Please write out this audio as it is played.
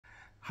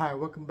Hi,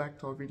 welcome back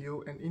to our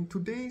video, and in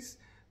today's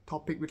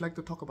topic we'd like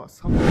to talk about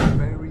something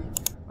very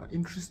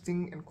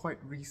interesting and quite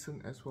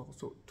recent as well.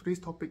 So today's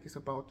topic is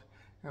about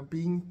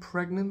being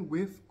pregnant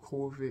with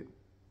COVID.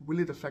 Will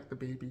it affect the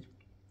baby?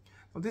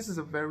 Now this is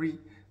a very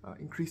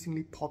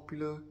increasingly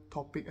popular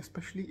topic,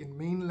 especially in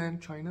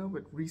mainland China,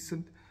 with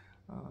in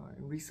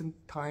recent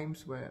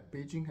times where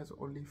Beijing has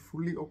only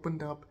fully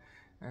opened up,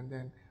 and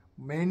then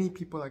many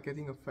people are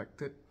getting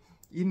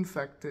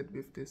infected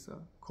with this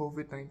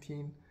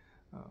COVID-19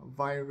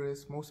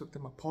 virus. Most of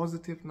them are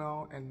positive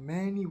now, and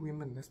many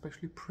women,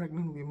 especially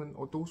pregnant women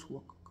or those who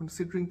are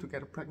considering to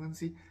get a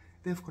pregnancy,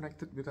 they have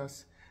connected with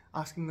us,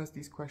 asking us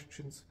these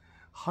questions.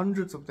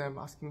 Hundreds of them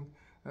asking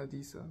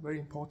these very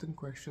important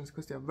questions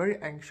because they are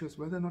very anxious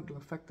whether or not it will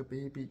affect the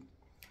baby.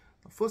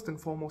 First and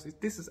foremost,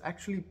 this is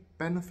actually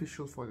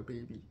beneficial for the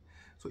baby.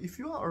 So if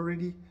you are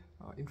already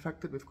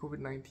infected with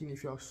COVID-19,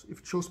 if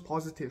it shows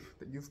positive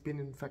that you've been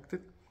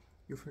infected,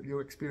 you're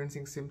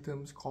experiencing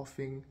symptoms,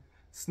 coughing,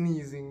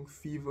 sneezing,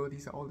 fever,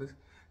 these are all the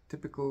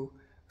typical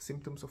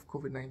symptoms of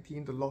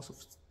COVID-19, the loss of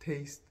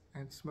taste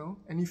and smell.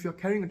 And if you're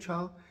carrying a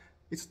child,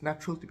 it's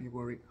natural to be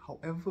worried.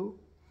 However,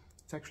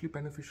 it's actually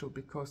beneficial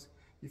because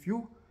if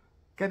you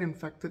get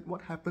infected,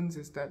 what happens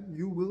is that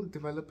you will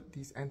develop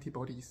these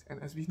antibodies.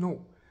 And as we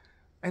know,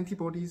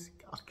 antibodies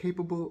are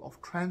capable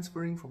of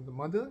transferring from the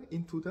mother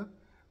into the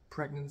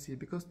pregnancy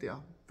because they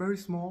are very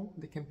small.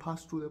 They can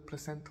pass through the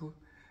placental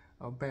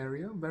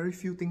barrier. Very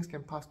few things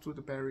can pass through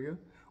the barrier.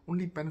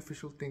 Only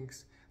beneficial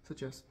things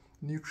such as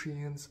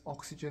nutrients,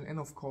 oxygen, and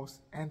of course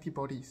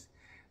antibodies.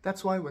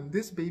 That's why when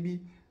this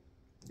baby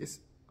is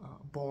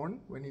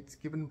born, when it's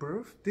given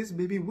birth, this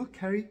baby will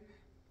carry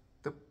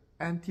the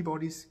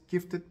antibodies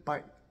gifted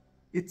by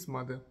its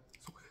mother.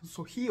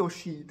 So he or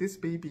she, this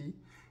baby,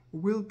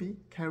 will be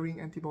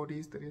carrying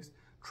antibodies that is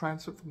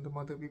transferred from the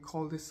mother. We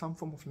call this some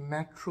form of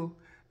natural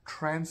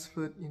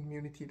transferred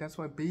immunity. That's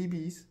why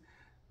babies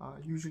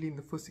usually in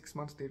the first 6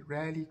 months, they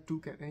rarely do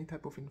get any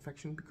type of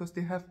infection because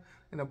they have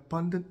an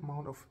abundant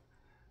amount of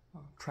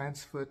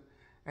transferred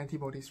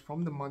antibodies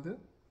from the mother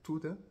to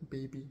the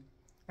baby.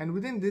 And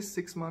within this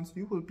 6 months,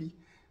 you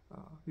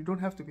don't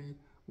have to be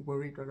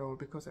worried at all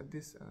because at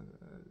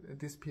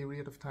this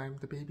period of time,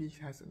 the baby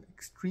has an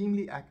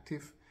extremely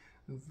active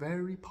and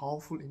very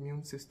powerful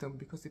immune system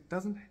because it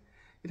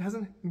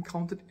hasn't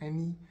encountered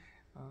any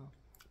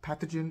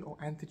pathogen or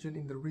antigen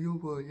in the real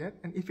world yet.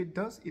 And if it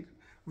does, it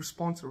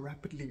responds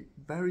rapidly,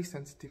 very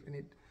sensitive, and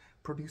it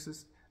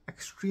produces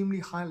extremely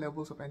high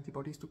levels of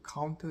antibodies to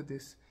counter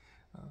this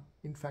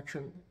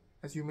infection.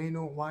 As you may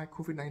know, why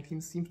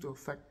COVID-19 seems to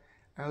affect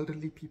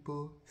elderly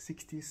people,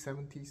 60s,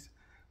 70s,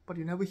 but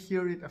you never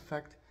hear it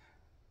affect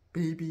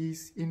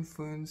babies,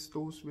 infants,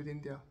 those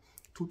within their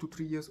 2 to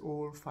 3 years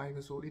old, 5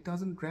 years old. It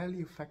doesn't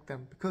rarely affect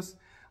them because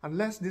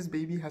unless this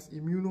baby has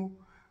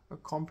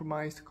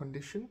immunocompromised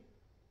condition,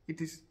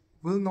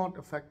 will not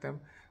affect them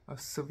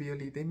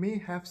severely. They may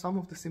have some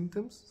of the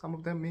symptoms, some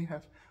of them may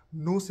have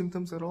no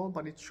symptoms at all,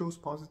 but it shows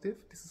positive.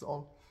 This is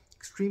all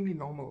extremely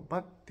normal,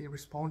 but they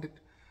respond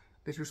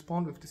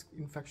with this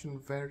infection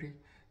very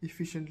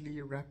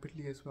efficiently,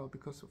 rapidly as well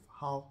because of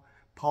how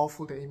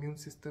powerful their immune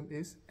system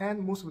is, and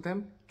most of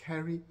them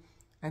carry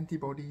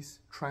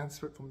antibodies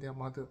transferred from their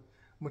mother.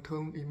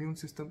 Maternal immune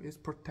system is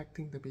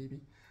protecting the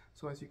baby.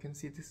 So as you can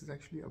see, this is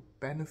actually a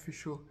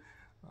beneficial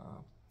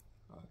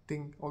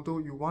thing. Although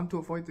you want to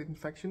avoid the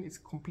infection, it's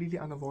completely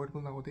unavoidable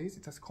nowadays.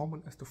 It's as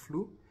common as the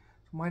flu.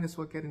 So might as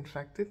well get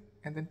infected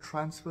and then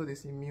transfer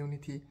this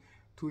immunity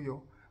to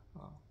your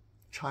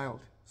child,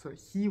 so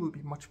he will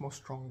be much more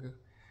stronger.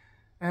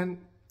 And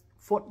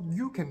what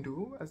you can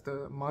do as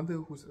the mother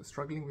who's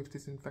struggling with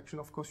this infection,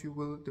 of course you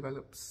will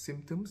develop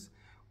symptoms.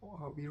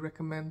 We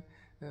recommend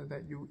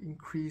that you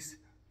increase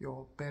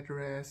your bed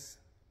rest,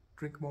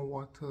 drink more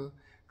water,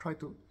 try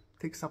to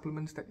take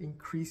supplements that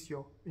increase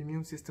your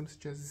immune system,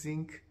 such as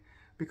zinc,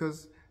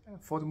 because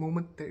for the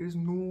moment there is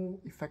no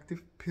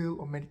effective pill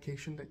or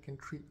medication that can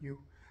treat you.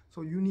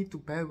 So you need to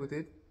bear with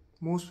it.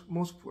 Most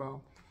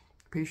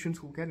patients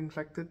who get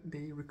infected,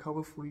 they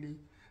recover fully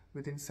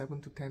within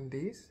 7 to 10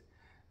 days.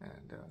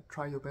 And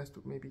try your best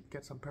to maybe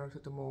get some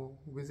paracetamol,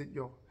 visit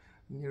your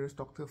nearest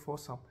doctor for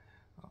some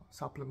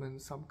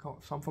supplements,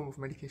 some form of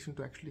medication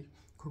to actually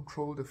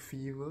control the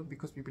fever,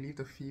 because we believe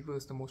the fever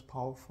is the most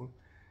powerful,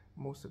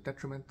 most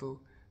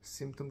detrimental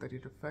symptom that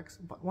it affects.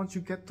 But once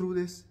you get through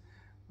this,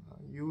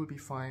 you will be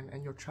fine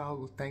and your child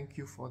will thank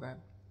you for that.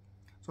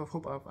 So I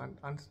hope I've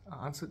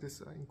answered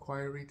this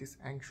inquiry, this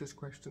anxious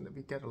question that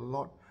we get a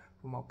lot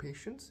from our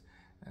patients,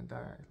 and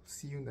I'll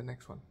see you in the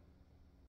next one.